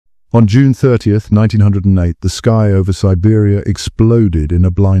On June 30th, 1908, the sky over Siberia exploded in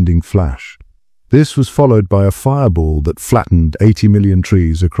a blinding flash. This was followed by a fireball that flattened 80 million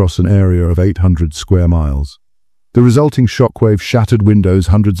trees across an area of 800 square miles. The resulting shockwave shattered windows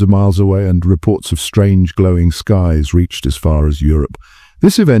hundreds of miles away, and reports of strange glowing skies reached as far as Europe.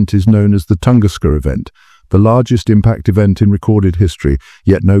 This event is known as the Tunguska event, the largest impact event in recorded history,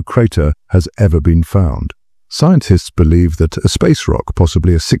 yet no crater has ever been found. Scientists believe that a space rock,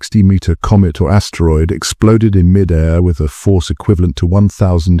 possibly a 60-meter comet or asteroid, exploded in mid-air with a force equivalent to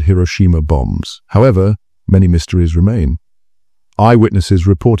 1,000 Hiroshima bombs. However, many mysteries remain. Eyewitnesses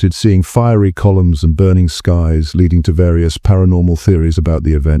reported seeing fiery columns and burning skies, leading to various paranormal theories about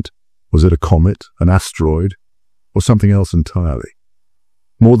the event. Was it a comet, an asteroid, or something else entirely?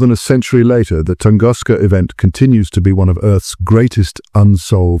 More than a century later, the Tunguska event continues to be one of Earth's greatest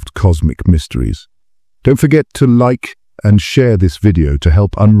unsolved cosmic mysteries. Don't forget to like and share this video to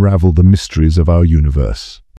help unravel the mysteries of our universe.